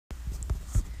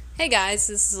Hey guys,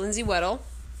 this is Lindsay Weddle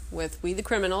with We the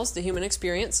Criminals, The Human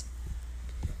Experience.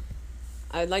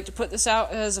 I'd like to put this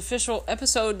out as official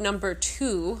episode number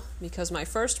 2 because my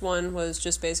first one was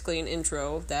just basically an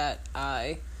intro that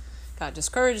I got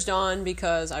discouraged on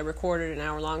because I recorded an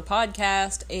hour-long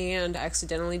podcast and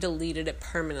accidentally deleted it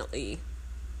permanently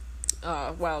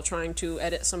while trying to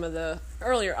edit some of the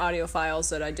earlier audio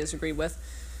files that I disagreed with.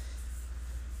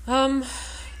 Oh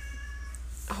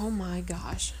my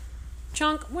gosh.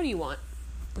 Chunk, what do you want?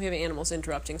 We have animals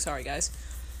interrupting. Sorry, guys.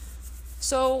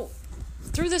 So,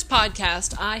 through this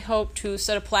podcast, I hope to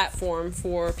set a platform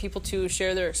for people to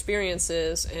share their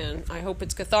experiences, and I hope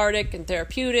it's cathartic and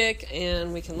therapeutic,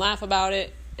 and we can laugh about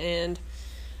it, and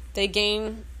they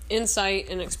gain insight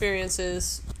and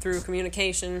experiences through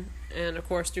communication and, of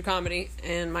course, through comedy.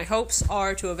 And my hopes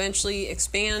are to eventually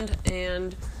expand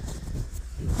and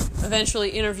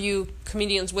eventually interview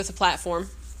comedians with a platform.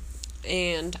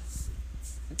 And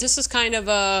this is kind of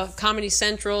a Comedy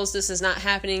Central's This Is Not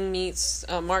Happening meets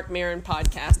Marc Maron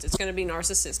podcast. It's going to be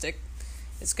narcissistic.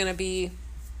 It's going to be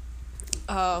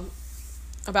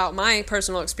about my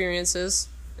personal experiences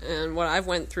and what I've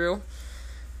went through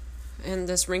in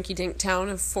this rinky-dink town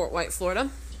of Fort White,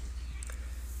 Florida.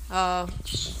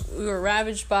 We were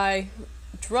ravaged by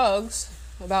drugs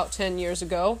about 10 years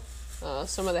ago,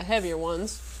 some of the heavier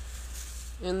ones,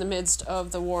 in the midst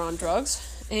of the war on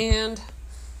drugs. And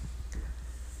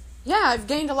yeah, I've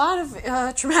gained a lot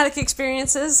of traumatic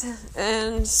experiences,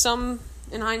 and some,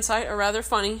 in hindsight, are rather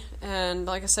funny. And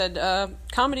like I said,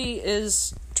 comedy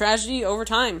is tragedy over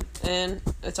time, and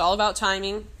it's all about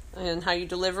timing and how you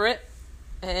deliver it.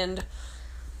 And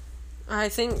I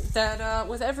think that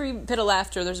with every bit of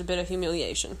laughter, there's a bit of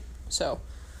humiliation. So,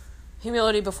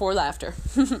 humility before laughter.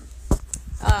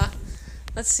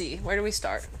 Let's see, where do we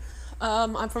start?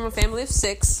 I'm from a family of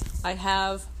 6. I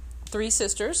have 3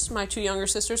 sisters. My 2 younger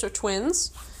sisters are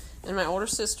twins, and my older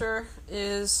sister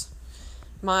is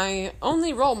my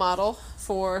only role model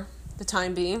for the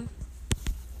time being,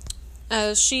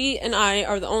 as she and I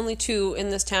are the only 2 in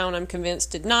this town, I'm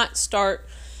convinced, did not start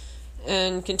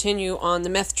and continue on the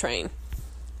meth train.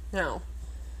 Now,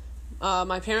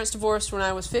 my parents divorced when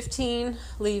I was 15,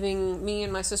 leaving me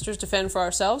and my sisters to fend for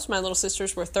ourselves. My little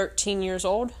sisters were 13 years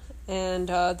old, and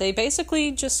they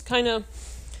basically just kind of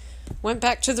went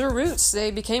back to their roots.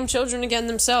 They became children again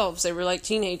themselves. They were like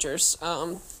teenagers.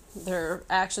 Their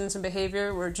actions and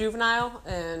behavior were juvenile,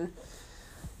 and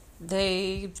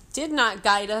they did not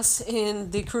guide us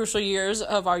in the crucial years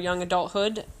of our young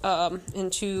adulthood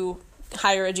into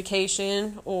higher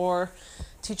education or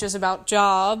teach us about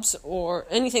jobs or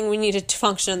anything we needed to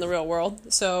function in the real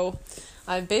world. So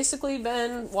I've basically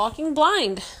been walking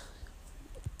blind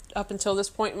up until this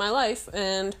point in my life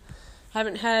and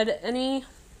haven't had any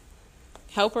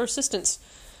help or assistance.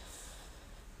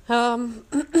 Well,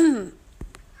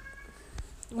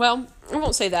 I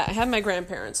won't say that. I had my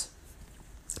grandparents,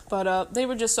 but they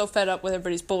were just so fed up with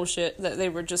everybody's bullshit that they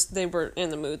were in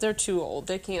the mood. They're too old.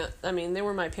 They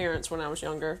were my parents when I was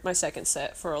younger, my second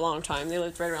set for a long time. They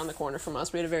lived right around the corner from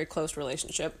us. We had a very close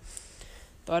relationship.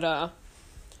 But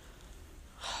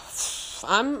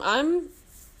I'm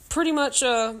pretty much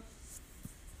a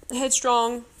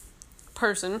headstrong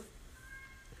person.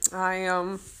 I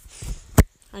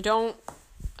don't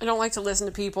like to listen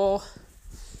to people.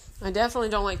 I definitely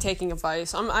don't like taking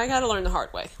advice. I gotta learn the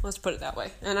hard way. Let's put it that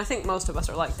way. And I think most of us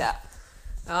are like that.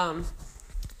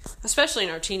 Especially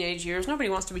in our teenage years, nobody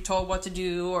wants to be told what to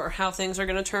do or how things are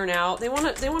gonna turn out. They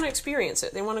want to experience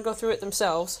it. They want to go through it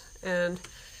themselves and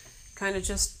kind of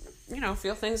just,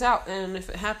 feel things out. And if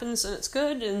it happens and it's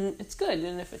good, and it's good.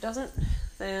 And if it doesn't,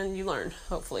 then you learn,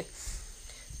 hopefully.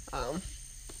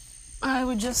 I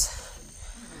would just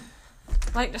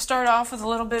like to start off with a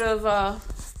little bit of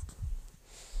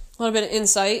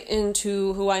insight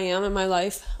into who I am in my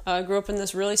life. I grew up in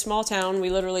this really small town.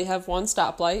 We literally have one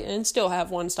stoplight and still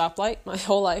have one stoplight my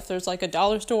whole life. There's like a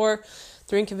dollar store,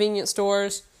 3 convenience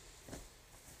stores,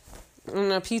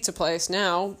 and a pizza place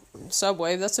now,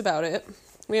 Subway. That's about it.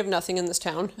 We have nothing in this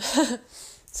town.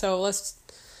 So let's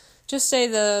just say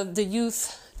the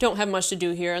youth don't have much to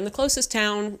do here, and the closest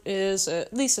town is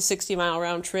at least a 60-mile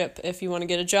round trip if you want to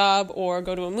get a job or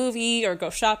go to a movie or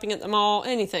go shopping at the mall,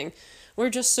 anything.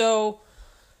 We're just so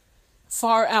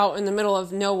far out in the middle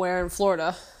of nowhere in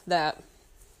Florida that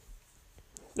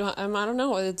I don't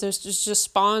know, it just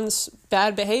spawns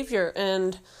bad behavior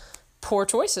and poor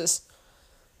choices.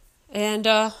 And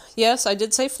yes, I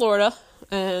did say Florida.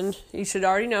 And you should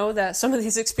already know that some of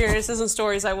these experiences and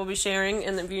stories I will be sharing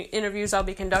and the interviews I'll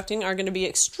be conducting are going to be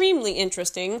extremely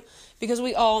interesting because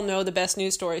we all know the best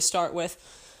news stories start with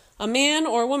a man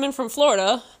or a woman from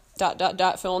Florida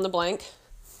fill in the blank.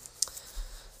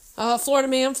 Florida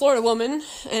man, Florida woman,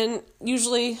 and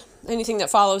usually anything that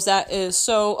follows that is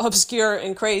so obscure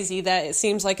and crazy that it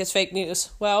seems like it's fake news.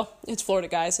 Well, it's Florida,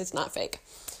 guys. It's not fake.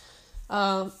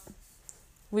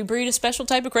 We breed a special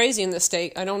type of crazy in this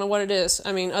state. I don't know what it is.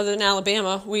 I mean, other than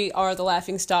Alabama, we are the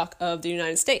laughingstock of the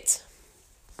United States.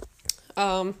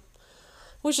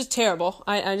 Which is terrible.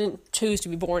 I didn't choose to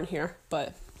be born here,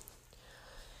 but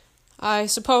I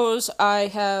suppose I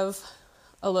have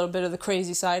a little bit of the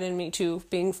crazy side in me too,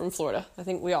 being from Florida. I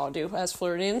think we all do as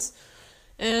Floridians.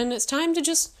 And it's time to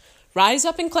just rise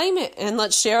up and claim it, and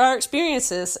let's share our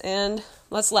experiences, and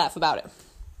let's laugh about it.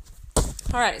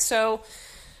 All right, so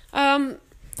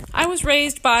I was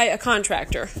raised by a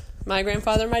contractor. My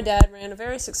grandfather and my dad ran a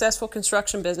very successful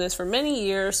construction business for many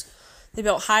years. They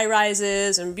built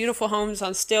high-rises and beautiful homes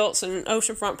on stilts and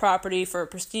oceanfront property for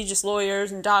prestigious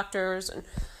lawyers and doctors, and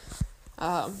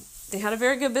they had a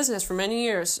very good business for many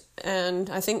years. And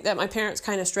I think that my parents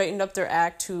kind of straightened up their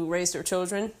act to raise their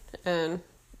children. And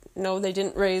no, they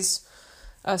didn't raise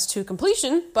us to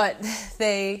completion, but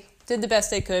they did the best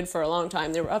they could for a long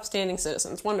time. They were upstanding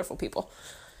citizens, wonderful people.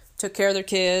 Took care of their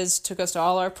kids, took us to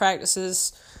all our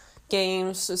practices,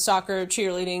 games, soccer,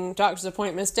 cheerleading, doctor's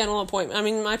appointments, dental appointments. I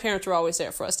mean, my parents were always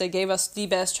there for us. They gave us the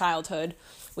best childhood.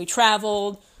 We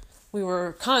traveled. We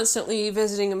were constantly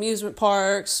visiting amusement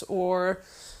parks or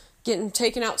getting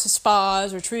taken out to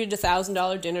spas or treated to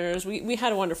 $1,000 dinners. We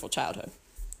had a wonderful childhood.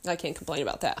 I can't complain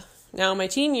about that. Now, my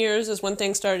teen years is when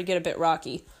things started to get a bit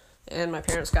rocky, and my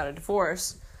parents got a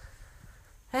divorce.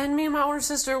 And me and my older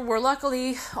sister were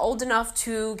luckily old enough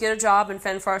to get a job and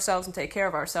fend for ourselves and take care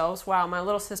of ourselves, while my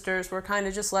little sisters were kind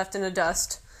of just left in the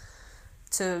dust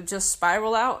to just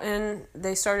spiral out, and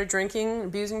they started drinking,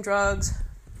 abusing drugs,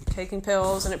 taking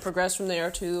pills, and it progressed from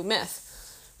there to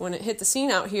meth. When it hit the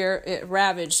scene out here, it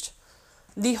ravaged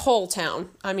the whole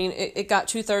town. I mean, it got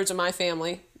 2/3 of my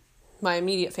family, my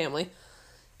immediate family,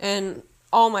 and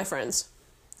all my friends.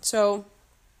 So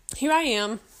here I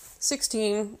am,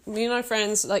 16, me and my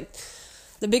friends, like,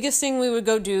 the biggest thing we would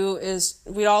go do is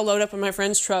we'd all load up in my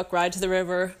friend's truck, ride to the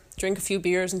river, drink a few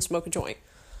beers, and smoke a joint.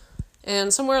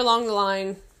 And somewhere along the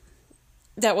line,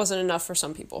 that wasn't enough for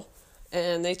some people.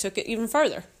 And they took it even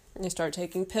further. And they started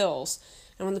taking pills.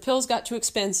 And when the pills got too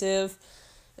expensive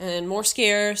and more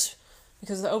scarce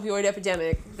because of the opioid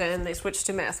epidemic, then they switched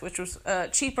to meth, which was a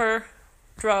cheaper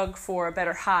drug for a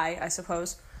better high, I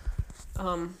suppose.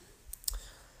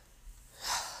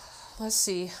 Let's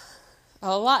see.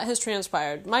 A lot has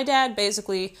transpired. My dad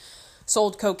basically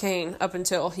sold cocaine up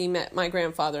until he met my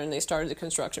grandfather and they started the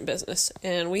construction business.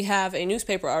 And we have a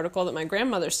newspaper article that my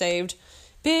grandmother saved.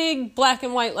 Big black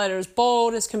and white letters,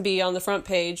 bold as can be on the front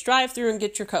page. Drive through and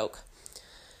get your Coke.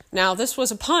 Now, this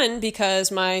was a pun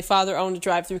because my father owned a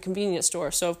drive-through convenience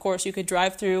store. So, of course, you could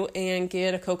drive through and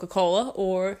get a Coca-Cola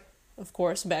or, of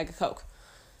course, a bag of Coke.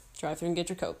 Drive through and get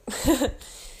your Coke.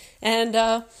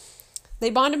 And they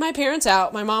bonded my parents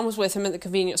out. My mom was with him at the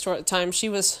convenience store at the time. She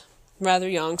was rather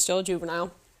young, still a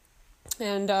juvenile.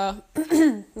 And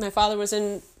my father was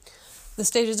in the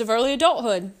stages of early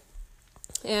adulthood.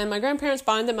 And my grandparents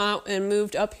bonded them out and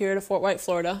moved up here to Fort White,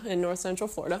 Florida, in north central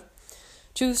Florida,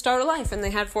 to start a life. And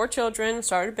they had 4 children,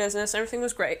 started a business, everything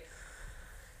was great.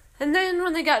 And then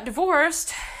when they got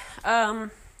divorced,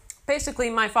 basically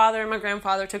my father and my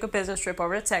grandfather took a business trip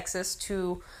over to Texas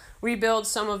to rebuild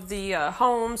some of the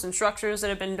homes and structures that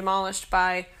had been demolished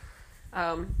by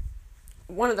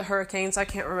one of the hurricanes. I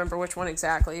can't remember which one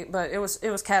exactly, but it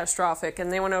was catastrophic,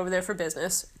 and they went over there for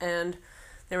business, and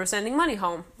they were sending money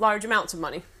home, large amounts of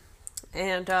money.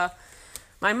 And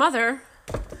my mother,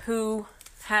 who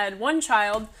had one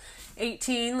child,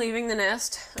 18, leaving the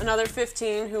nest, another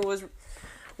 15 who was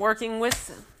working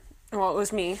with, well, it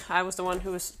was me. I was the one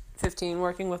who was 15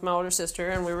 working with my older sister,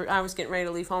 and I was getting ready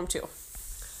to leave home too.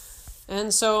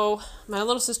 And so my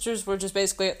little sisters were just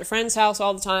basically at their friend's house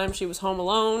all the time. She was home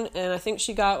alone, and I think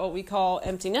she got what we call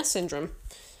empty nest syndrome.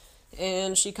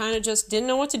 And she kind of just didn't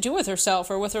know what to do with herself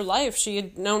or with her life. She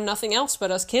had known nothing else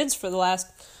but us kids for the last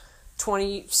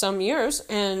 20-some years.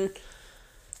 And,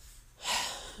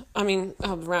 I mean,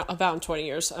 about 20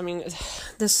 years. I mean,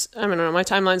 I don't know, my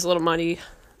timeline's a little muddy.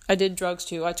 I did drugs,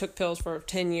 too. I took pills for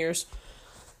 10 years.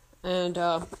 And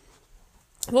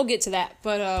we'll get to that.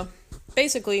 But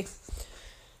basically,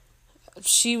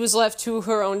 she was left to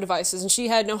her own devices, and she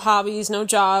had no hobbies, no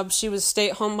job. She was a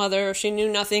stay-at-home mother. She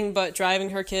knew nothing but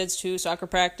driving her kids to soccer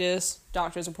practice,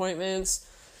 doctor's appointments,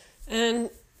 and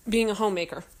being a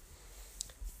homemaker.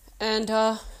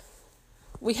 And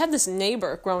we had this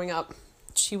neighbor growing up.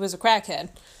 She was a crackhead,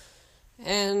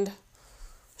 and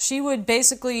she would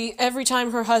basically, every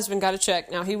time her husband got a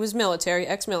check, now he was military,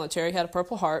 ex-military, had a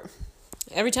Purple Heart.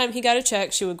 Every time he got a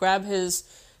check, she would grab his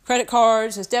credit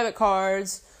cards, his debit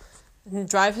cards, and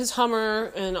drive his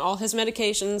Hummer and all his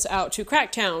medications out to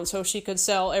Cracktown so she could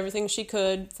sell everything she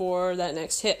could for that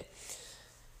next hit.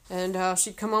 And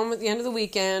she'd come home at the end of the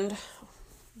weekend,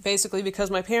 basically because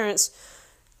my parents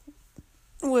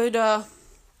would,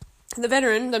 the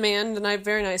veteran, the man, the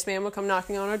very nice man, would come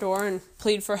knocking on our door and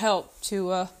plead for help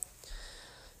to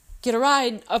get a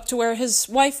ride up to where his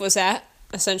wife was at,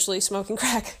 essentially smoking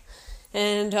crack.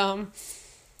 And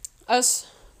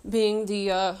us being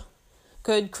the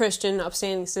good Christian,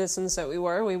 upstanding citizens that we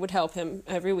were, we would help him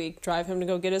every week, drive him to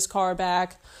go get his car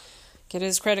back, get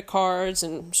his credit cards,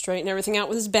 and straighten everything out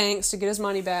with his banks to get his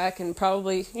money back, and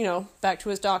probably, back to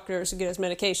his doctors to get his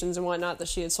medications and whatnot that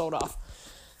she had sold off.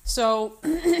 So,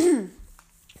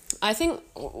 I think,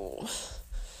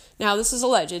 now this is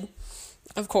alleged,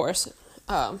 of course.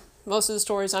 Most of the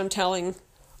stories I'm telling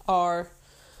are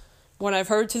what I've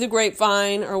heard through the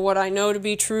grapevine or what I know to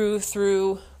be true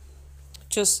through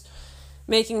just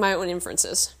making my own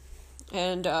inferences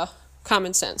and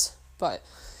common sense. But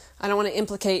I don't want to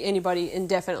implicate anybody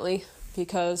indefinitely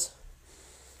because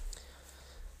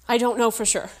I don't know for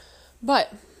sure.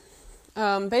 But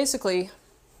basically,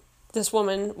 this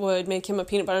woman would make him a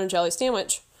peanut butter and jelly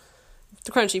sandwich,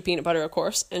 the crunchy peanut butter, of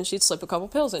course, and she'd slip a couple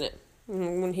pills in it.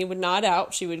 And when he would nod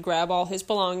out, she would grab all his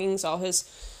belongings, all his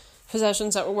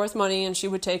possessions that were worth money, and she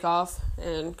would take off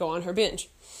and go on her binge,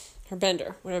 her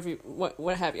bender,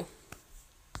 what have you.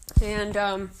 And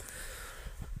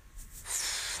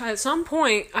at some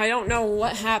point, I don't know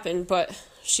what happened, but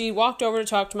she walked over to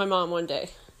talk to my mom one day,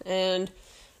 and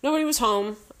nobody was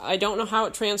home. I don't know how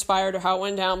it transpired or how it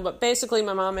went down, but basically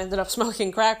my mom ended up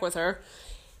smoking crack with her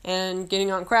and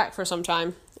getting on crack for some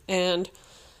time. And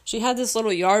she had this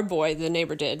little yard boy the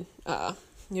neighbor did.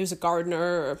 He was a gardener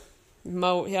or I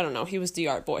don't know. He was the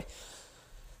yard boy.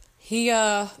 He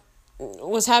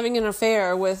was having an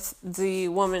affair with the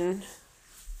woman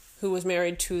who was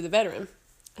married to the veteran.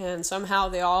 And somehow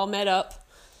they all met up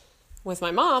with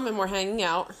my mom and were hanging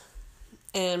out.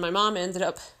 And my mom ended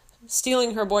up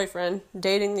stealing her boyfriend,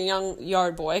 dating the young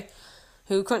yard boy,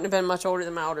 who couldn't have been much older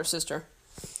than my older sister.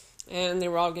 And they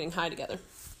were all getting high together.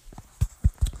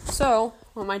 So,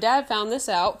 when my dad found this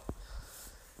out,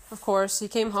 of course, he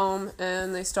came home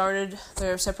and they started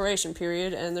their separation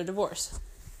period and their divorce.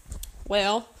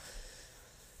 Well,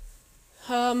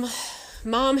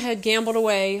 Mom had gambled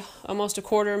away almost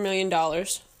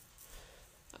 $250,000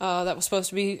 that was supposed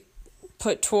to be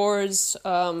put towards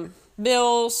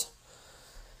bills,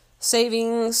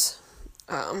 savings,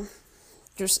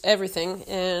 just everything.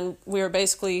 And we were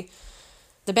basically,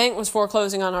 the bank was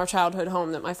foreclosing on our childhood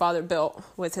home that my father built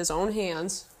with his own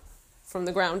hands from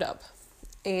the ground up.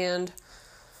 And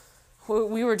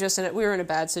we were in a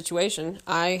bad situation.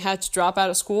 I had to drop out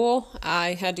of school.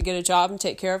 I had to get a job and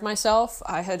take care of myself.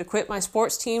 I had to quit my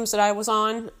sports teams that I was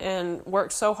on and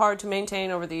worked so hard to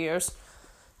maintain over the years.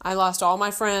 I lost all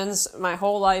my friends. My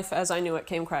whole life as I knew it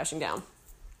came crashing down.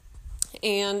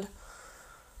 And,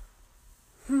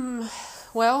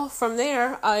 well, from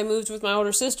there, I moved with my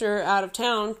older sister out of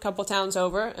town, a couple towns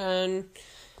over, and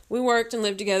we worked and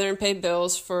lived together and paid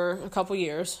bills for a couple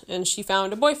years. And she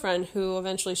found a boyfriend who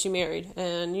eventually she married.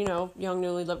 And, young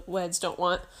newlyweds don't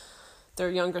want their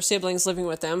younger siblings living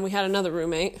with them. We had another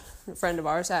roommate, a friend of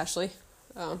ours, Ashley,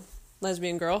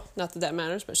 lesbian girl. Not that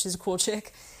matters, but she's a cool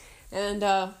chick. And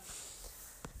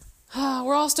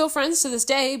we're all still friends to this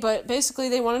day, but basically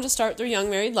they wanted to start their young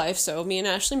married life, so me and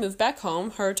Ashley moved back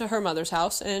home, her to her mother's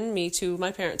house, and me to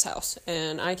my parents' house.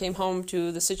 And I came home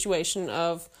to the situation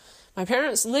of my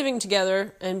parents living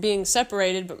together and being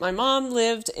separated, but my mom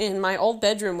lived in my old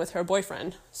bedroom with her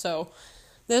boyfriend. So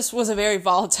this was a very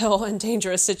volatile and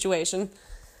dangerous situation.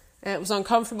 And it was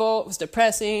uncomfortable, it was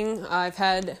depressing. I've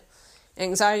had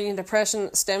anxiety and depression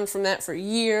that stemmed from that for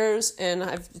years, and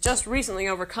I've just recently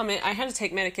overcome it. I had to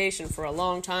take medication for a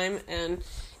long time, and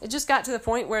it just got to the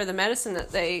point where the medicine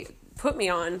that they put me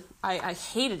on, I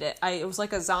hated it. It was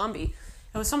like a zombie.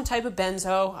 It was some type of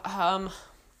benzo. I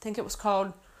think it was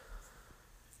called,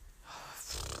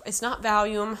 it's not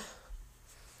Valium.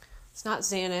 It's not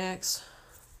Xanax.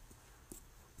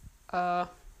 Well,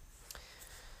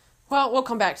 we'll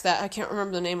come back to that. I can't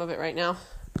remember the name of it right now.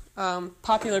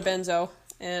 Popular benzo,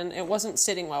 and it wasn't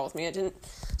sitting well with me. It didn't.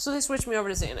 So they switched me over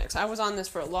to Xanax. I was on this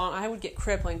for I would get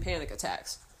crippling panic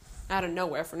attacks out of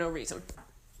nowhere for no reason.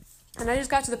 And I just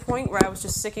got to the point where I was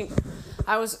just sicking.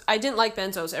 I didn't like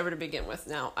benzos ever to begin with.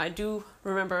 Now, I do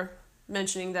remember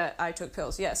mentioning that I took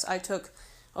pills. Yes, I took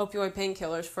opioid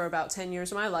painkillers for about 10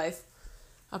 years of my life.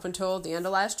 up until the end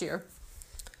of last year.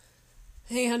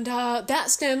 And that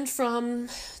stemmed from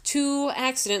 2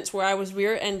 accidents where I was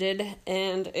rear-ended,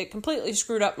 and it completely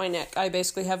screwed up my neck. I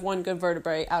basically have 1 good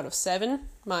vertebrae out of 7.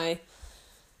 My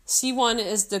C1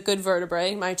 is the good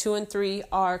vertebrae. My 2 and 3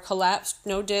 are collapsed,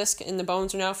 no disc, and the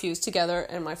bones are now fused together.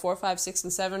 And my 4, 5, 6,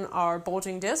 and 7 are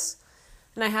bulging discs.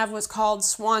 And I have what's called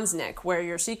swan's neck, where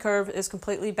your C-curve is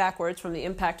completely backwards from the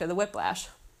impact of the whiplash.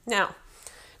 Now,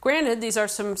 granted, these are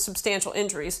some substantial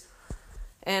injuries,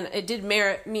 and it did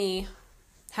merit me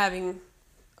having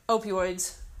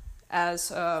opioids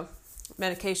as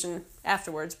medication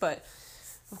afterwards. But,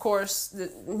 of course,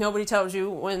 nobody tells you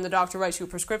when the doctor writes you a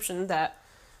prescription that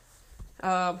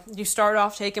you start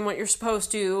off taking what you're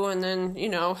supposed to, and then,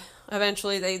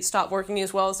 eventually they stop working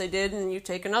as well as they did, and you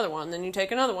take another one, then you take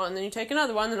another one, then you take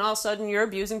another one, then all of a sudden you're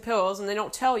abusing pills, and they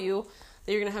don't tell you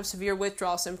that you're going to have severe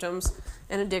withdrawal symptoms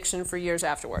and addiction for years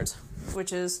afterwards,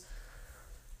 which is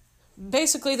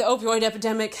basically the opioid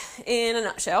epidemic in a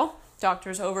nutshell.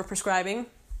 Doctors overprescribing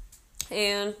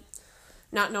and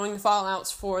not knowing the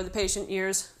fallouts for the patient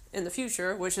years in the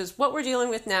future, which is what we're dealing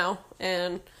with now.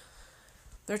 And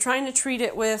they're trying to treat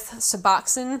it with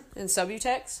Suboxone and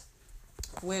Subutex,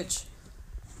 which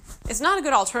is not a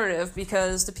good alternative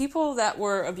because the people that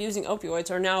were abusing opioids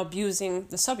are now abusing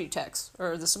the Subutex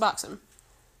or the Suboxone.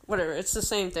 Whatever, it's the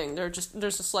same thing.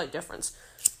 There's a slight difference.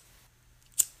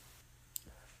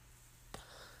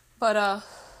 But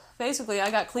basically,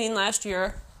 I got clean last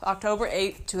year, October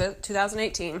 8th,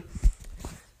 2018.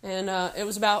 And it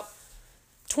was about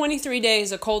 23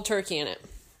 days of cold turkey in it.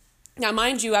 Now,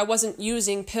 mind you, I wasn't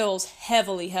using pills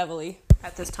heavily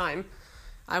at this time.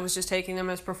 I was just taking them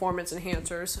as performance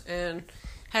enhancers and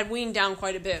had weaned down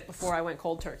quite a bit before I went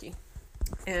cold turkey.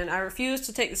 And I refused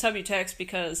to take the Subutex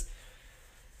because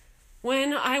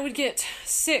when I would get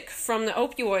sick from the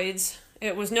opioids,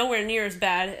 it was nowhere near as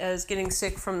bad as getting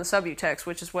sick from the Subutex,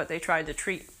 which is what they tried to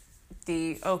treat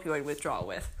the opioid withdrawal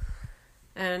with.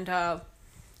 And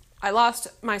I lost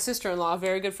my sister-in-law, a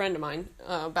very good friend of mine,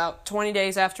 about 20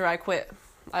 days after I quit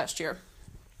last year,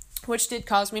 which did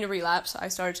cause me to relapse. I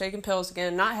started taking pills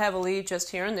again, not heavily, just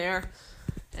here and there,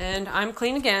 and I'm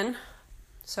clean again.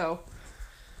 So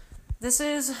this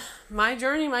is my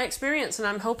journey, my experience, and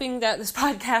I'm hoping that this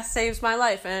podcast saves my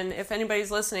life. And if anybody's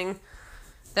listening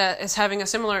that is having a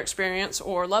similar experience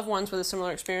or loved ones with a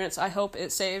similar experience, I hope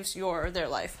it saves their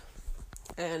life.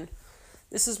 And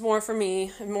this is more for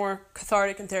me and more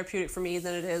cathartic and therapeutic for me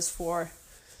than it is for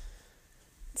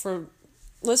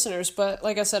listeners. But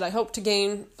like I said, I hope to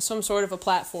gain some sort of a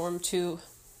platform to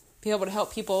be able to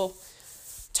help people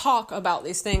talk about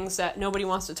these things that nobody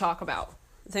wants to talk about.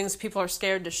 Things people are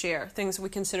scared to share, things we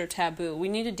consider taboo. We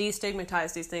need to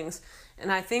destigmatize these things.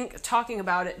 And I think talking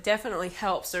about it definitely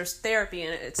helps. There's therapy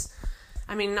in it.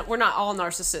 We're not all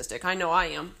narcissistic. I know I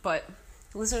am, but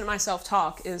listening to myself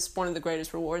talk is one of the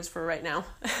greatest rewards for right now.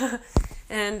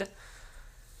 And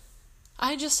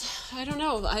I don't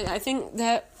know. I think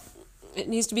that it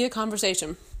needs to be a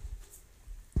conversation.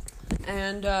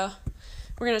 And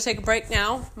we're going to take a break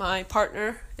now. My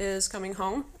partner is coming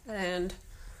home, and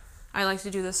I like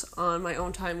to do this on my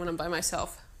own time when I'm by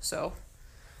myself. So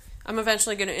I'm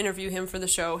eventually going to interview him for the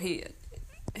show. He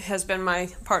has been my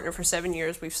partner for 7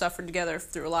 years. We've suffered together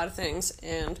through a lot of things,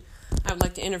 and I would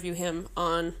like to interview him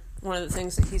on one of the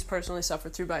things that he's personally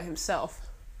suffered through by himself.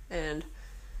 And,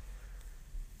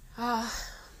 all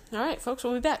right, folks,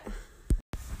 we'll be back.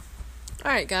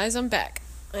 All right, guys, I'm back.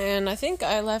 And I think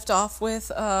I left off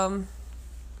with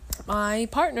my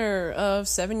partner of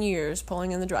 7 years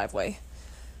pulling in the driveway.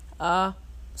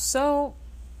 So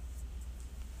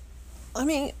let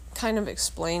me kind of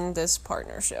explain this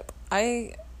partnership.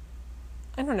 I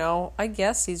don't know. I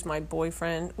guess he's my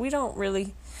boyfriend. I don't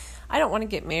want to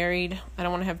get married. I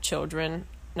don't want to have children.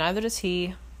 Neither does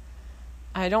he.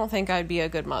 I don't think I'd be a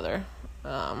good mother.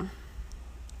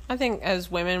 I think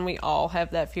as women, we all have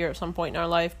that fear at some point in our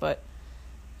life, but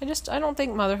I don't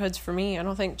think motherhood's for me. I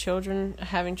don't think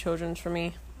having children's for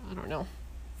me. I don't know.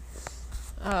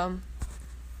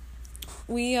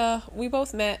 We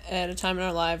both met at a time in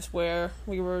our lives where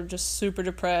we were just super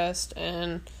depressed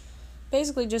and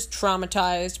basically just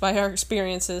traumatized by our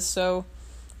experiences. So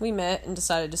we met and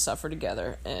decided to suffer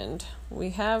together. And we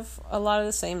have a lot of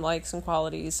the same likes and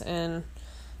qualities, and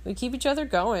we keep each other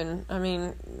going.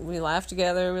 We laugh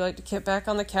together. We like to kip back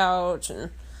on the couch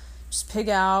and just pig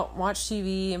out, watch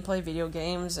TV, and play video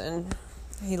games. And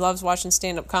he loves watching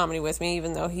stand-up comedy with me,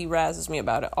 even though he razzes me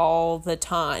about it all the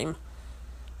time.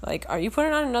 Like, are you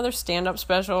putting on another stand-up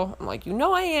special? I'm like,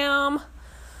 I am.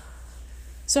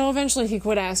 So eventually he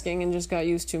quit asking and just got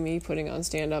used to me putting on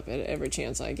stand-up at every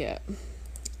chance I get.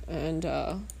 And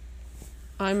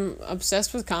I'm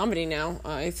obsessed with comedy now.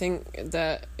 I think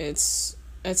that it's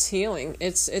healing.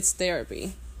 It's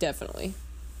therapy, definitely,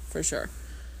 for sure.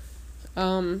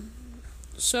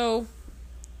 So,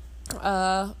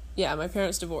 yeah, my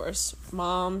parents divorced.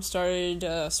 Mom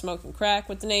started smoking crack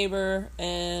with the neighbor,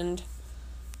 and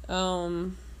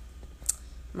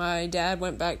my dad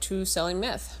went back to selling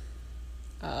meth.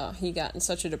 He got in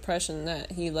such a depression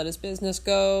that he let his business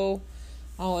go,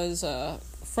 all his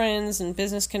friends and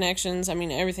business connections. I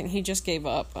mean, everything. He just gave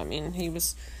up. I mean, had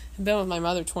been with my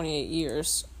mother 28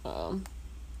 years,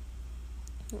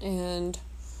 and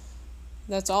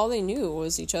that's all they knew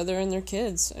was each other and their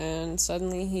kids. And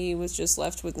suddenly he was just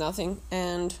left with nothing,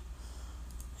 and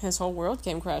his whole world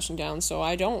came crashing down. So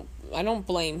I don't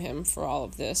blame him for all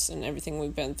of this and everything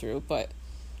we've been through, but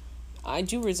I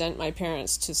do resent my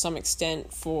parents to some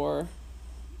extent for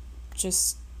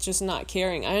just not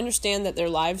caring. I understand that their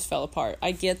lives fell apart.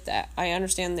 I get that. I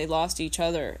understand they lost each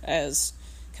other as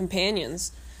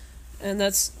companions, and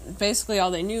that's basically all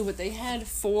they knew. But they had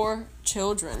 4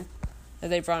 children that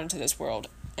they brought into this world,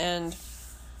 and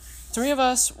 3 of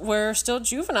us were still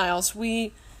juveniles.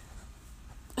 We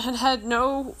had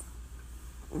no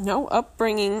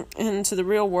upbringing into the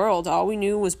real world. All we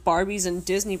knew was Barbies and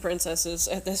Disney princesses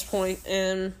at this point,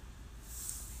 and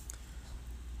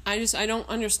I don't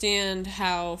understand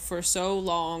how for so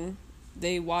long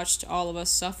they watched all of us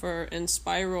suffer and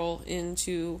spiral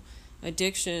into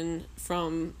addiction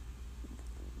from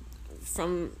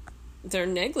their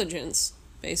negligence,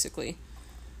 basically.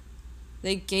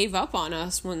 They gave up on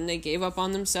us when they gave up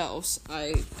on themselves.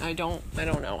 I don't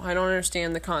know. I don't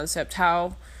understand the concept.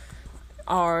 How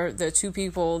are the 2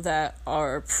 people that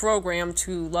are programmed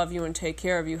to love you and take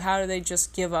care of you, how do they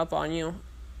just give up on you?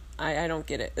 I don't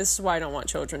get it. This is why I don't want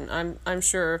children. I'm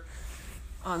sure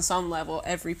on some level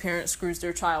every parent screws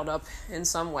their child up in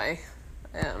some way.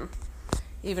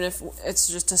 Even if it's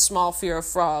just a small fear of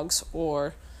frogs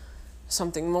or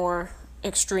something more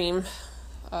extreme.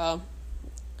 I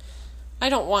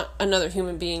don't want another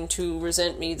human being to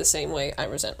resent me the same way I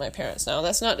resent my parents. Now,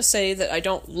 that's not to say that I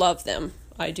don't love them.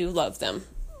 I do love them,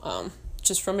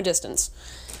 just from a distance.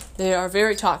 They are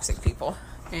very toxic people,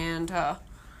 and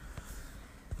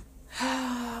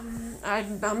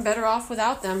I'm better off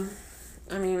without them.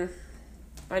 I mean,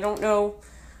 I don't know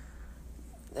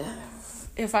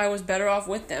if I was better off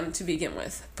with them to begin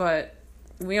with, but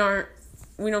we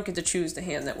don't get to choose the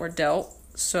hand that we're dealt,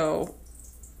 so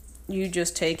you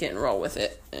just take it and roll with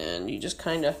it, and you just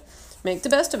kind of make the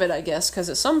best of it, I guess, because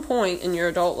at some point in your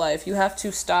adult life, you have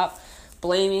to stop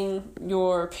blaming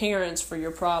your parents for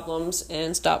your problems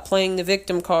and stop playing the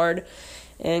victim card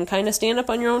and kind of stand up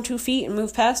on your own 2 feet and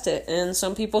move past it. And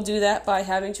some people do that by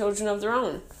having children of their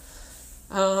own.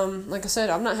 Like I said,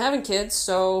 I'm not having kids,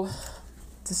 so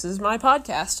this is my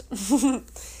podcast.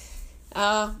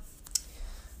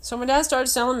 So my dad started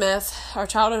selling meth. Our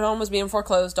childhood home was being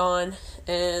foreclosed on,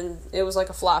 and it was like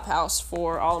a flop house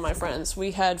for all of my friends.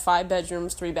 We had 5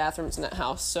 bedrooms, 3 bathrooms in that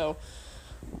house, so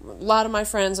a lot of my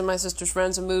friends and my sister's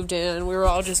friends have moved in, and we were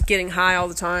all just getting high all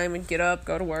the time. We'd get up,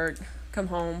 go to work, come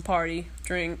home, party,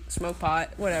 drink, smoke pot,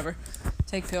 whatever,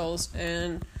 take pills,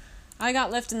 and I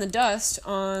got left in the dust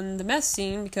on the meth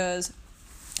scene because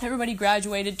everybody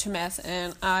graduated to meth,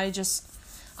 and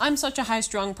I'm such a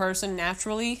high-strung person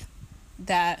naturally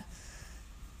that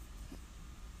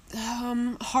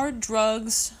hard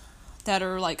drugs that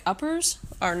are like uppers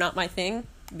are not my thing,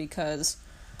 because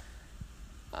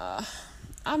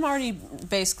I'm already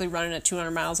basically running at 200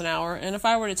 miles an hour, and if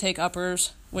I were to take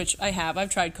uppers, which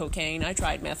I've tried cocaine, I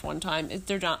tried meth one time,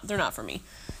 they're not for me.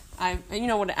 You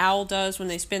know what an owl does when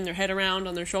they spin their head around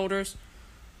on their shoulders?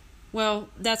 Well,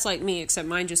 that's like me, except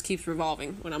mine just keeps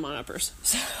revolving when I'm on uppers.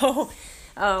 So,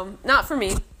 not for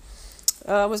me.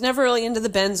 Was never really into the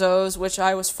benzos, which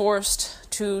I was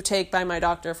forced to take by my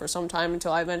doctor for some time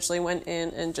until I eventually went in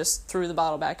and just threw the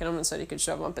bottle back at him and said he could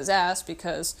shove them up his ass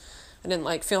because I didn't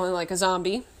like feeling like a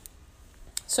zombie.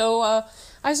 So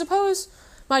I suppose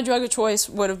my drug of choice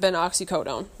would have been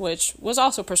oxycodone, which was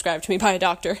also prescribed to me by a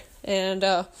doctor. And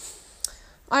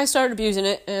I started abusing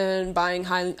it and buying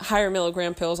higher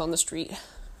milligram pills on the street.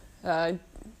 I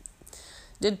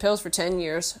did pills for 10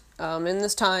 years. In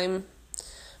this time,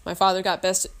 my father got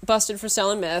busted for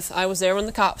selling meth. I was there when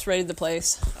the cops raided the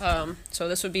place. So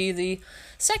this would be the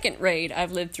second raid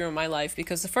I've lived through in my life,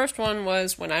 because the first one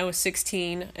was when I was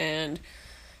 16, and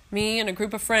me and a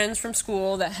group of friends from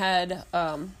school that had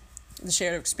the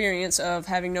shared experience of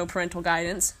having no parental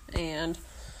guidance and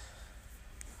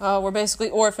were basically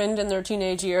orphaned in their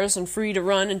teenage years and free to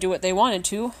run and do what they wanted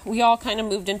to. We all kind of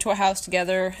moved into a house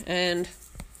together, and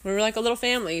We were like a little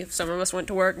family. Some of us went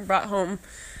to work and brought home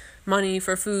money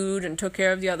for food and took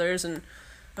care of the others, and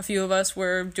a few of us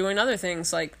were doing other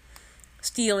things like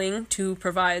stealing to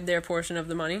provide their portion of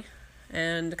the money.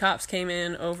 And the cops came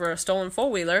in over a stolen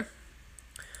four-wheeler,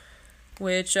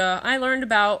 which I learned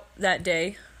about that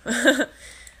day.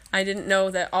 I didn't know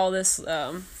that all this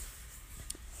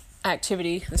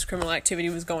this criminal activity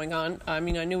was going on. I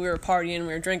mean, I knew we were partying,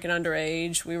 we were drinking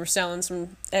underage, we were selling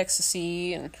some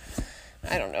ecstasy, and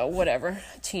I don't know, whatever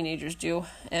teenagers do.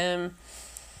 And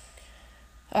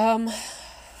I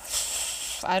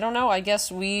don't know, I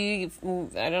guess my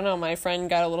friend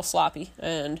got a little sloppy,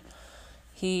 and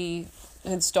he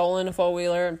had stolen a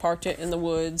four-wheeler and parked it in the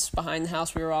woods behind the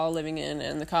house we were all living in,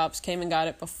 and the cops came and got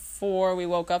it before we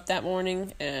woke up that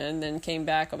morning, and then came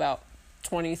back about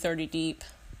 20, 30 deep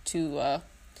to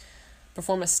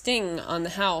perform a sting on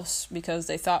the house because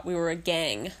they thought we were a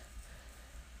gang.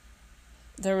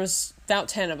 There was about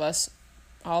 10 of us,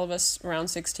 all of us around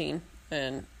 16,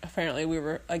 and apparently we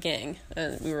were a gang,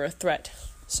 and we were a threat.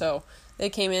 So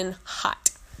they came in hot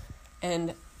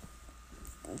and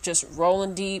just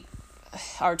rolling deep,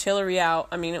 artillery out.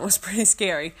 I mean, it was pretty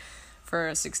scary for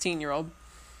a 16-year-old.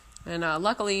 And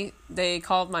luckily, they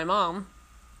called my mom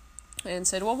and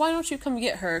said, well, why don't you come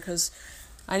get her? Because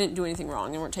I didn't do anything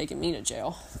wrong. They weren't taking me to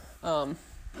jail.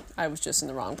 I was just in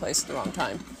the wrong place at the wrong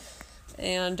time.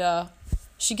 And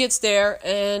she gets there,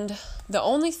 and the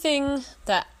only thing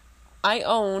that I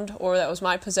owned, or that was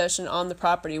my possession on the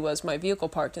property, was my vehicle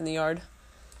parked in the yard.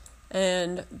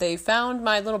 And they found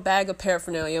my little bag of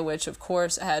paraphernalia, which of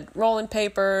course had rolling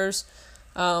papers,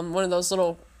 one of those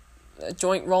little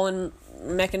joint rolling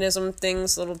mechanism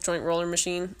things, little joint roller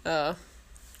machine,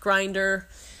 grinder,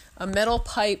 a metal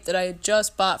pipe that I had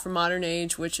just bought from Modern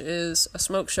Age, which is a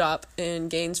smoke shop in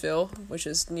Gainesville, which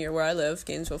is near where I live,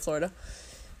 Gainesville, Florida,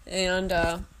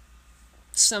 and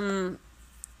some,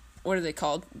 what are they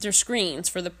called? They're screens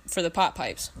for the pot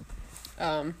pipes.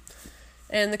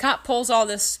 And the cop pulls all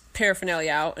this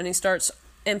paraphernalia out, and he starts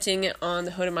emptying it on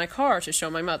the hood of my car to show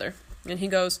my mother. And he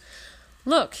goes,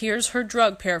 look, here's her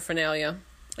drug paraphernalia.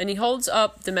 And he holds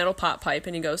up the metal pot pipe,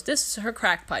 and he goes, this is her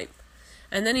crack pipe.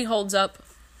 And then he holds up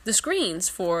the screens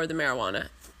for the marijuana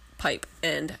pipe,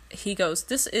 and he goes,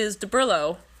 this is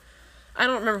DeBrillo. I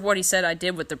don't remember what he said I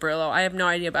did with DeBrillo. I have no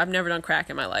idea, but I've never done crack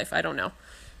in my life. I don't know.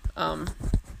 I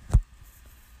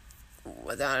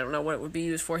don't know what it would be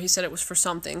used for. He said it was for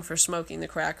something, for smoking the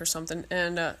crack or something.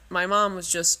 And my mom was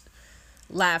just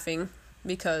laughing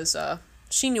because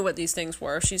she knew what these things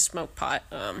were. She smoked pot.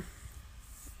 I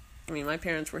mean, my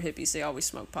parents were hippies. They always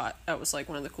smoked pot. That was like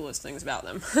one of the coolest things about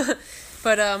them.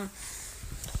 But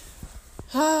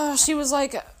she was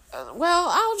like, well,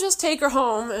 I'll just take her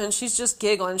home. And she's just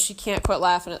giggling. She can't quit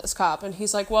laughing at this cop. And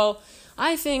he's like, well,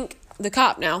 I think the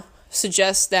cop now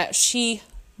suggests that she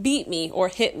beat me or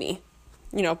hit me,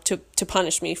 to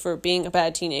punish me for being a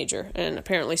bad teenager and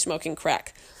apparently smoking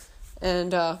crack.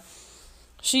 And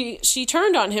she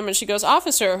turned on him and she goes,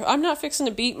 officer, I'm not fixing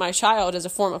to beat my child as a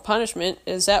form of punishment.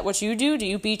 Is that what you do? Do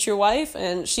you beat your wife?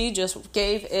 And she just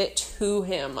gave it to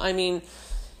him. I mean,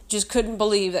 just couldn't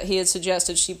believe that he had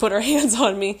suggested she put her hands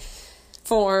on me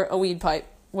for a weed pipe,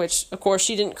 which, of course,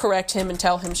 she didn't correct him and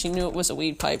tell him she knew it was a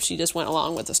weed pipe. She just went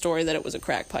along with the story that it was a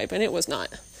crack pipe, and it was not.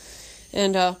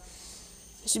 And I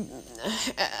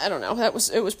don't know, it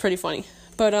was pretty funny.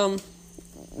 But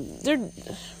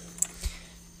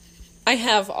I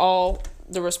have all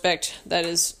the respect that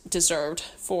is deserved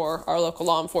for our local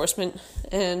law enforcement,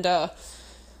 and I've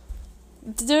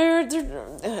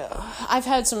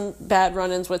had some bad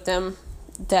run-ins with them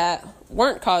that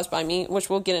weren't caused by me, which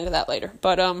we'll get into that later.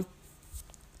 But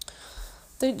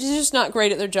they're just not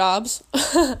great at their jobs.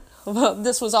 Well,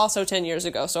 this was also 10 years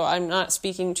ago, so I'm not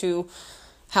speaking to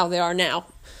how they are now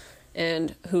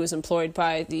and who is employed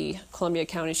by the Columbia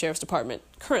County Sheriff's Department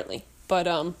currently. But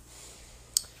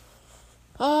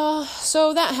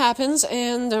so that happens,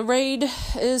 and the raid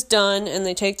is done, and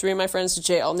they take 3 of my friends to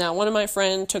jail. Now, one of my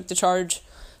friends took the charge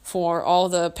for all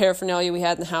the paraphernalia we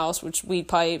had in the house, which weed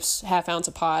pipes, half ounce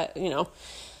of pot,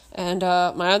 and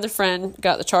my other friend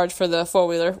got the charge for the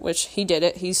four-wheeler, which he did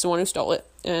it. He's the one who stole it.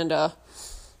 And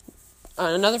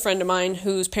another friend of mine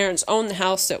whose parents owned the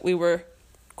house that we were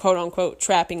quote-unquote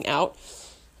trapping out.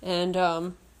 And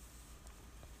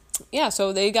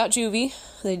so they got juvie.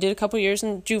 They did a couple years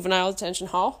in juvenile detention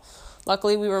hall.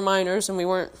 Luckily, we were minors and we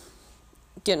weren't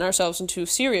getting ourselves into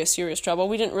serious trouble.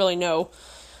 We didn't really know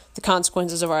the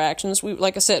consequences of our actions.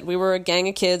 Like I said, we were a gang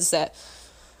of kids that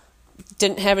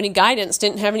didn't have any guidance,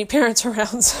 didn't have any parents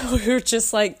around, so we were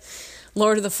just like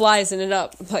Lord of the Flies in it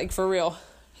up, like for real.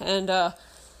 And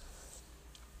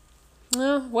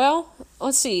Well,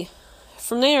 let's see.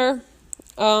 From there,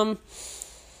 I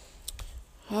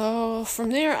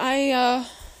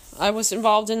was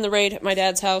involved in the raid at my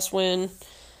dad's house when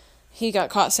he got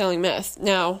caught selling meth.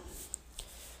 Now,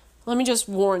 let me just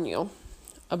warn you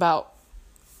about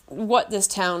what this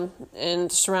town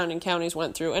and surrounding counties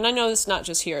went through. And I know it's not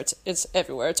just here, it's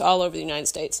everywhere. It's all over the United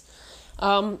States.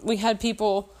 We had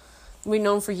people we'd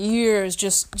known for years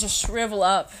just shrivel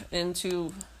up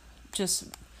into just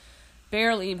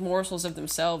barely morsels of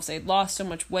themselves. They'd lost so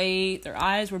much weight, their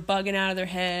eyes were bugging out of their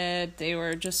head, they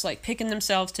were just like picking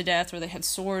themselves to death, or they had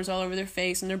sores all over their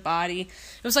face and their body.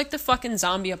 It was like the fucking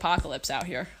zombie apocalypse out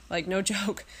here, like no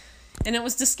joke. And it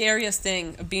was the scariest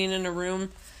thing, of being in a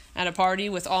room at a party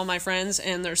with all my friends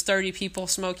and there's 30 people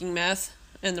smoking meth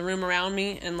in the room around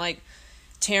me and like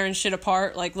tearing shit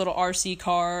apart, like little RC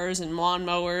cars and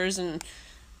lawnmowers and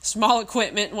small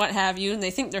equipment and what have you, and they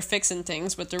think they're fixing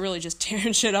things, but they're really just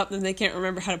tearing shit up and they can't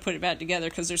remember how to put it back together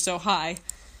because they're so high.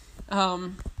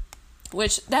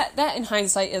 Which, that in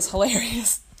hindsight is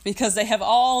hilarious, because they have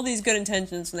all these good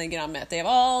intentions when they get on meth. They have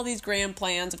all these grand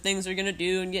plans of things they're going to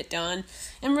do and get done,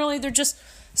 and really they're just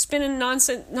spinning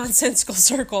nonsensical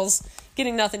circles,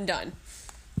 getting nothing done.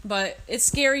 But it's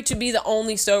scary to be the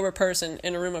only sober person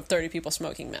in a room of 30 people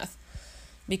smoking meth,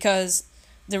 because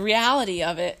the reality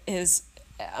of it is,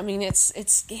 I mean, it's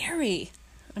scary.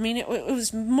 I mean, it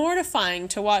was mortifying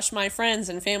to watch my friends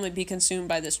and family be consumed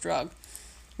by this drug.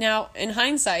 Now, in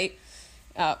hindsight,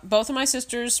 both of my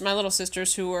sisters, my little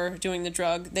sisters who were doing the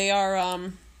drug, they're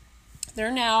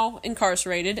now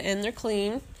incarcerated and they're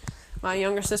clean. My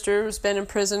younger sister has been in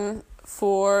prison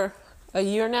for a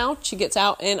year now. She gets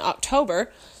out in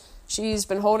October. She's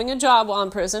been holding a job while in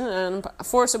prison and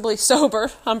forcibly sober.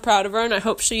 I'm proud of her, and I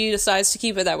hope she decides to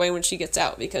keep it that way when she gets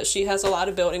out, because she has a lot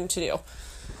of building to do.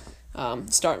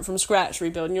 Starting from scratch,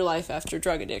 rebuilding your life after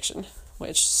drug addiction,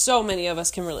 which so many of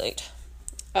us can relate.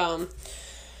 I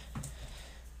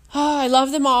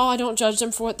love them all. I don't judge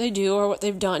them for what they do or what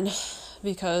they've done,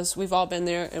 because we've all been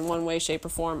there in one way, shape, or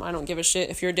form. I don't give a shit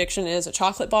if your addiction is a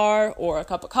chocolate bar or a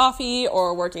cup of coffee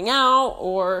or working out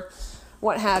or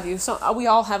what have you. So we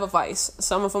all have a vice.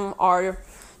 Some of them are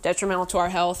detrimental to our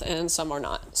health and some are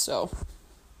not. So,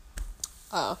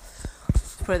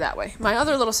 put it that way. My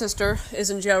other little sister is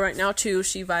in jail right now too.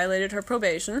 She violated her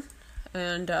probation,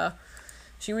 and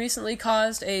she recently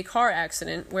caused a car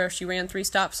accident where she ran 3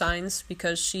 stop signs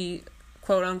because she,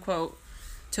 quote unquote,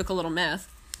 took a little meth.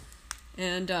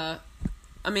 And a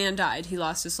man died. He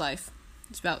lost his life.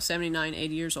 He's about 79,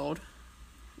 80 years old.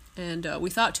 And we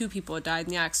thought 2 people had died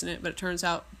in the accident, but it turns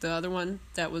out the other one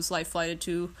that was life-flighted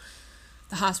to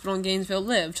the hospital in Gainesville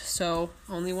lived. So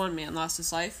only one man lost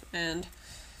his life, and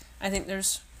I think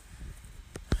that's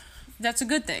a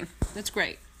good thing. That's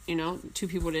great. 2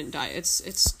 people didn't die.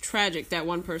 It's tragic that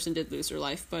one person did lose her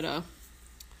life, but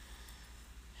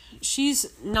she's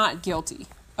not guilty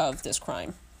of this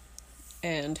crime.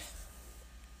 And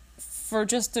for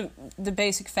just the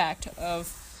basic fact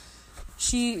of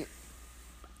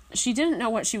she didn't know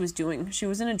what she was doing. She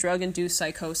was in a drug-induced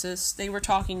psychosis. They were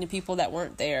talking to people that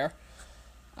weren't there.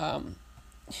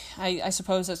 I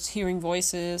suppose that's hearing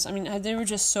voices. I mean, they were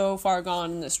just so far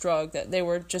gone in this drug that they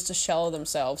were just a shell of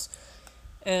themselves.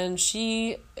 And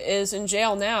she is in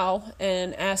jail now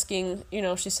and asking,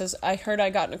 she says, I heard I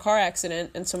got in a car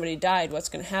accident and somebody died. What's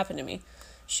going to happen to me?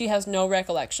 She has no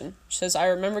recollection. She says, I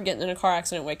remember getting in a car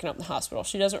accident, waking up in the hospital.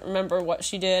 She doesn't remember what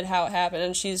she did, how it happened,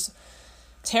 and she's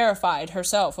terrified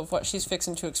herself of what she's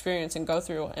fixing to experience and go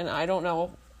through. And I don't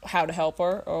know how to help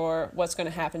her or what's going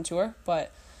to happen to her,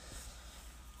 but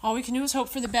all we can do is hope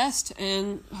for the best.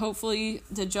 And hopefully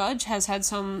the judge has had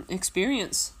some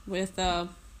experience with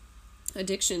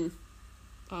addiction,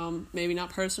 maybe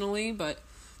not personally, but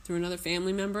through another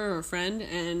family member or friend,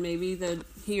 and maybe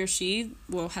he or she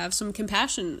will have some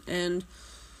compassion and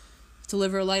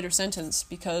deliver a lighter sentence,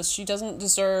 because she doesn't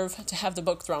deserve to have the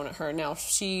book thrown at her. Now,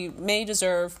 she may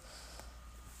deserve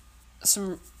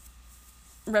some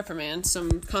reprimand,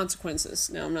 some consequences.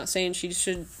 Now, I'm not saying she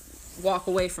should walk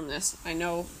away from this. I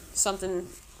know something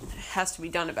has to be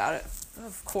done about it,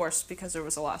 of course, because there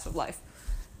was a loss of life.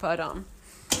 But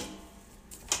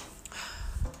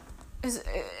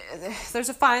there's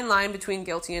a fine line between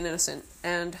guilty and innocent,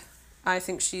 and I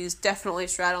think she's definitely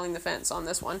straddling the fence on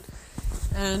this one.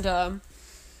 And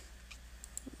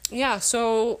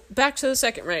so back to the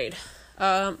second raid.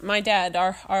 My dad,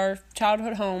 our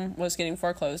childhood home was getting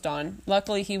foreclosed on.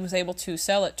 Luckily, he was able to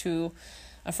sell it to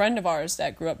a friend of ours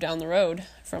that grew up down the road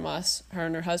from us. Her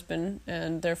and her husband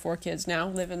and their 4 kids now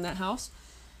live in that house.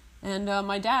 And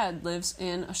my dad lives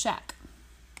in a shack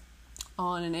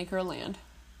on an acre of land.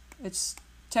 It's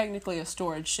technically a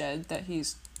storage shed that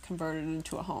he's converted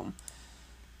into a home.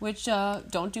 Which,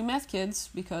 don't do meth, kids,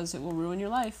 because it will ruin your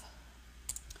life.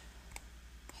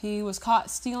 He was caught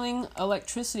stealing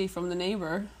electricity from the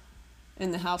neighbor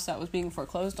in the house that was being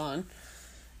foreclosed on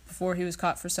before he was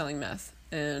caught for selling meth.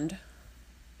 And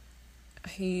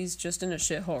he's just in a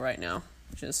shithole right now.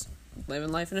 Just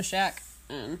living life in a shack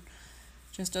and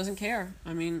just doesn't care.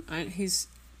 I mean, he's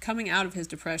coming out of his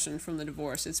depression from the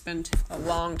divorce. It's been a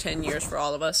long 10 years for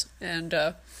all of us. And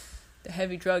the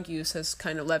heavy drug use has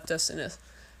kind of left us in a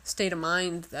state of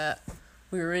mind that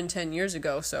we were in 10 years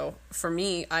ago. So for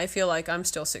me, I feel like I'm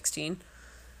still 16.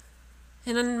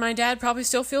 And then my dad probably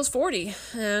still feels 40.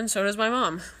 And so does my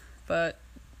mom. But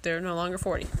they're no longer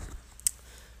 40.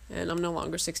 And I'm no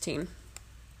longer 16.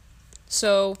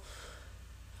 So,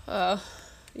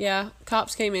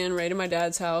 cops came in, raided my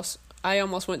dad's house. I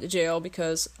almost went to jail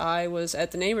because I was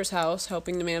at the neighbor's house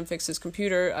helping the man fix his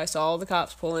computer. I saw the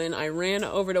cops pull in. I ran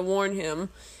over to warn him,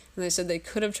 and they said they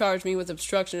could have charged me with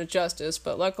obstruction of justice,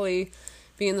 but luckily,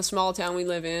 being the small town we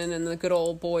live in and the good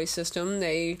old boy system,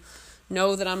 they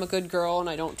know that I'm a good girl and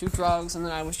I don't do drugs, and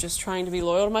that I was just trying to be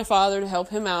loyal to my father to help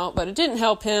him out, but it didn't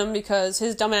help him because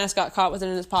his dumbass got caught with it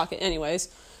in his pocket anyways.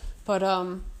 But,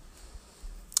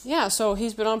 so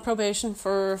he's been on probation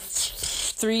for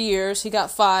 3 years. He got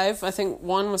 5. I think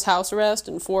 1 was house arrest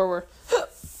and 4 were,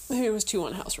 maybe it was 2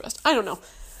 on house arrest. I don't know.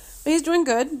 But he's doing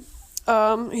good.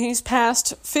 He's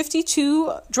passed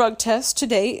 52 drug tests to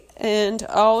date, and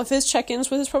all of his check-ins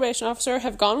with his probation officer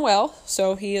have gone well,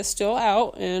 so he is still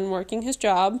out and working his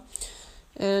job,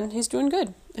 and he's doing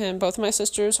good. And both of my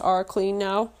sisters are clean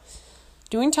now,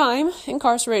 doing time,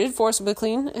 incarcerated, forcibly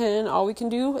clean, and all we can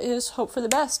do is hope for the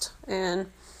best, and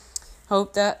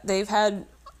hope that they've had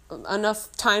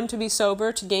enough time to be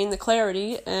sober, to gain the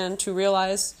clarity, and to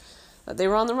realize that they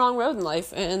were on the wrong road in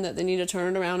life, and that they need to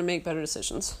turn it around and make better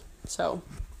decisions. So,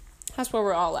 that's where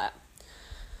we're all at.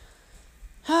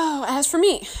 Oh, as for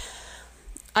me,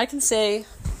 I can say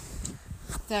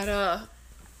that,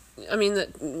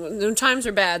 when times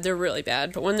are bad, they're really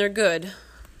bad, but when they're good,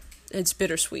 it's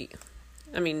bittersweet.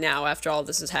 I mean, now, after all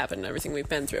this has happened, everything we've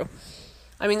been through.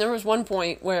 I mean, there was one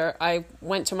point where I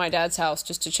went to my dad's house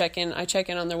just to check in. I check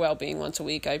in on their well-being once a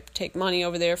week. I take money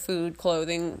over there, food,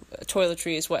 clothing,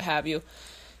 toiletries, what have you,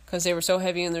 because they were so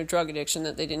heavy in their drug addiction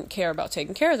that they didn't care about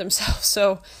taking care of themselves.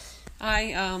 So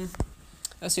I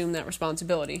assumed that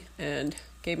responsibility and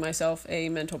gave myself a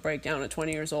mental breakdown at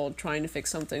 20 years old trying to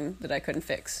fix something that I couldn't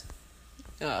fix.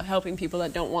 Helping people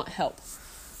that don't want help.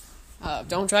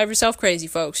 Don't drive yourself crazy,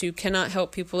 folks. You cannot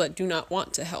help people that do not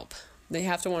want to help. They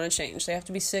have to want to change. They have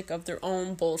to be sick of their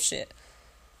own bullshit.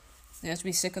 They have to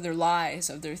be sick of their lies,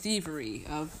 of their thievery,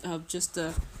 of just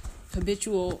the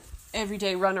habitual,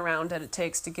 everyday runaround that it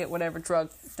takes to get whatever drug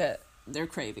that they're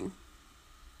craving.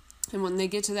 And when they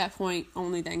get to that point,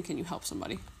 only then can you help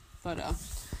somebody. But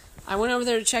I went over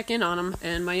there to check in on them,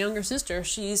 and my younger sister,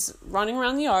 she's running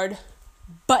around the yard,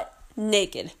 butt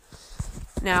naked.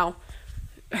 Now,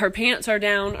 her pants are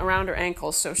down around her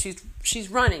ankles, so she's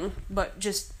running, but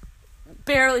just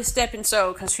barely stepping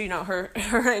so, because her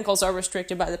ankles are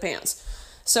restricted by the pants.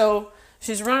 So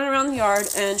she's running around the yard,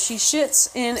 and she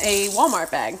shits in a Walmart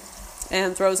bag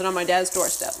and throws it on my dad's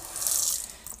doorstep.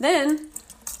 Then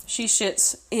she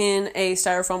shits in a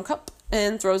styrofoam cup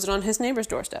and throws it on his neighbor's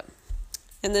doorstep.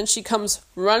 And then she comes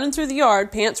running through the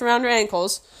yard, pants around her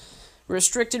ankles,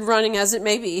 restricted running as it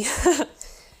may be,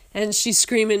 and she's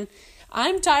screaming,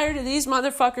 "I'm tired of these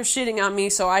motherfuckers shitting on me,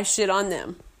 so I shit on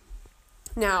them."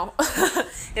 Now,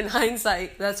 in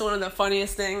hindsight, that's one of the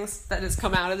funniest things that has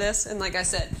come out of this. And like I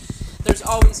said, there's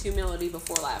always humility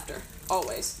before laughter.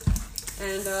 Always.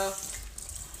 And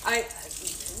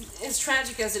as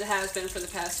tragic as it has been for the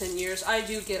past 10 years, I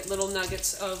do get little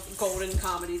nuggets of golden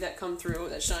comedy that come through,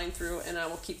 that shine through, and I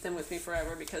will keep them with me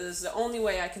forever because it's the only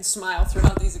way I can smile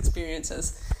throughout these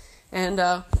experiences. And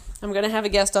I'm going to have a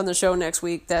guest on the show next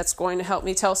week that's going to help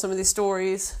me tell some of these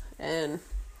stories and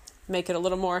make it a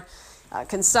little more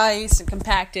concise and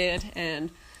compacted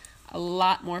and a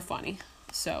lot more funny.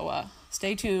 So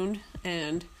stay tuned,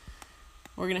 and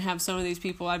we're going to have some of these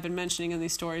people I've been mentioning in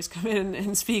these stories come in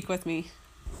and speak with me.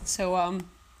 So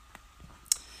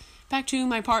back to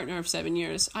my partner of 7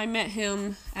 years. I met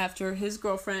him after his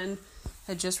girlfriend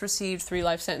had just received 3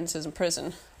 life sentences in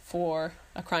prison for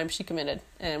a crime she committed,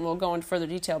 and we'll go into further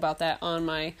detail about that on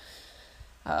my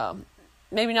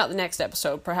maybe not the next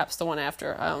episode, perhaps the one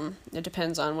after. It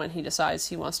depends on when he decides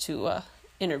he wants to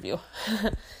interview.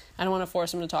 I don't want to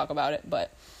force him to talk about it,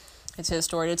 but it's his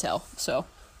story to tell. So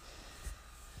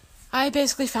I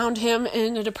basically found him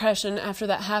in a depression after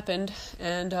that happened,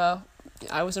 and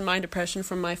I was in my depression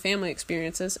from my family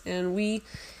experiences, and we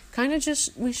kind of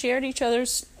we shared each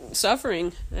other's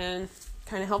suffering and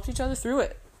kind of helped each other through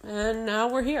it. And now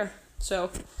we're here. So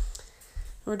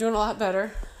we're doing a lot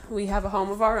better. We have a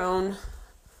home of our own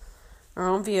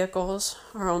vehicles,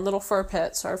 our own little fur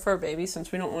pets, our fur babies,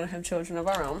 since we don't want to have children of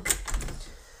our own.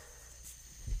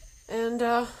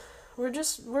 And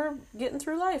we're getting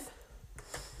through life.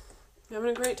 Having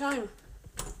a great time.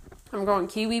 I'm growing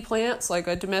kiwi plants like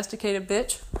a domesticated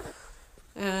bitch.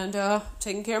 And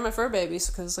taking care of my fur babies,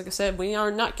 because like I said, we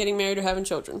are not getting married or having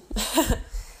children.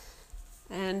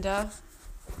 And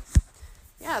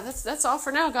yeah, that's all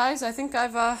for now, guys. I think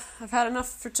I've had enough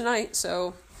for tonight.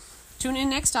 So tune in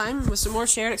next time with some more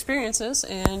shared experiences,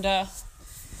 and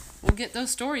we'll get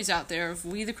those stories out there of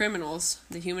We the Criminals,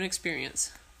 the human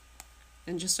experience.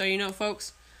 And just so you know,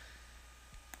 folks,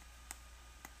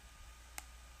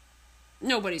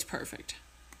 nobody's perfect.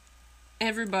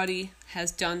 Everybody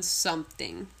has done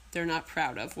something they're not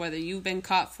proud of, whether you've been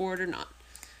caught for it or not.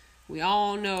 We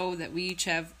all know that we each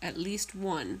have at least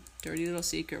one dirty little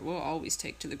secret we'll always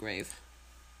take to the grave.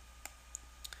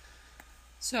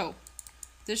 So,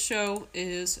 this show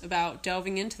is about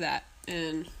delving into that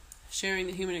and sharing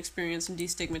the human experience and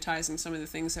destigmatizing some of the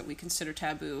things that we consider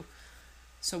taboo,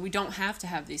 so we don't have to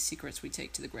have these secrets we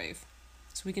take to the grave.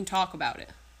 So we can talk about it.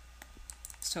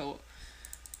 So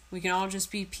we can all just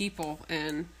be people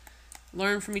and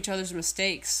learn from each other's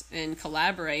mistakes and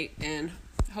collaborate and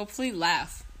hopefully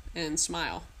laugh and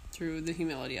smile through the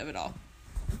humility of it all.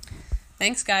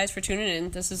 Thanks, guys, for tuning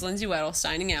in. This is Lindsay Weddle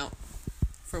signing out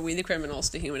for We the Criminals,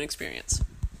 the Human Experience.